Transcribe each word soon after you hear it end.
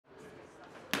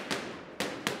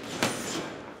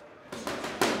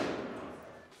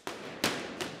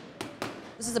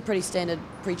This is a pretty standard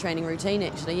pre-training routine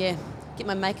actually, yeah. Get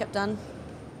my makeup done,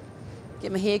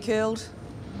 get my hair curled,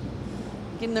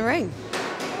 get in the ring.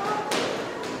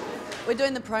 We're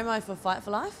doing the promo for Fight for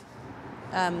Life.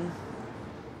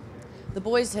 The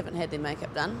boys haven't had their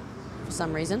makeup done for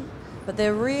some reason, but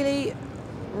they're really,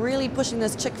 really pushing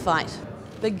this chick fight.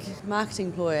 Big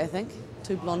marketing ploy, I think.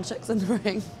 2 blonde chicks in the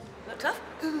ring. Look tough?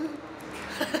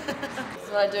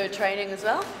 So I do training as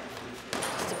well,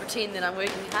 just to pretend that I'm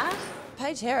working hard.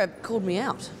 Paige Hareb called me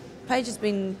out. Paige has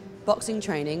been boxing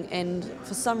training and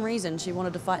for some reason she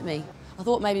wanted to fight me. I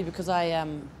thought maybe because I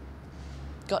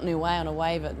got in her way on a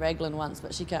wave at Raglan once,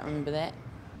 but she can't remember that.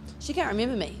 She can't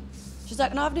remember me. She's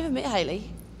like, no, I've never met Hayley.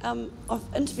 I've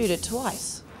interviewed her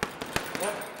twice.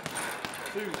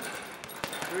 1, 2,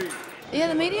 3. Yeah,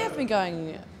 the media have been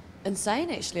going insane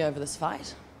actually over this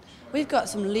fight. We've got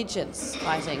some legends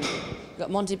fighting. We've got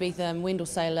Monty Beetham, Wendell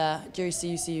Saylor, Jerry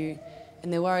Siusiu,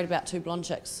 and they're worried about 2 blonde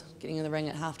chicks getting in the ring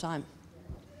at half time.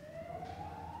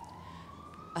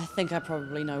 I think I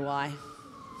probably know why.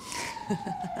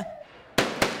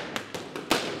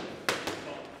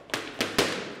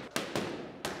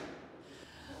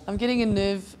 I'm getting a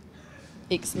nerve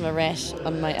eczema rash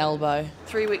on my elbow.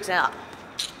 3 weeks out.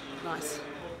 Nice.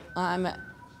 I'm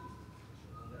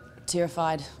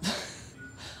terrified.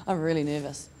 I'm really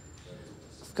nervous.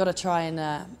 I've got to try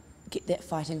and get that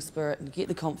fighting spirit and get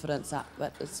the confidence up,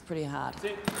 but it's pretty hard.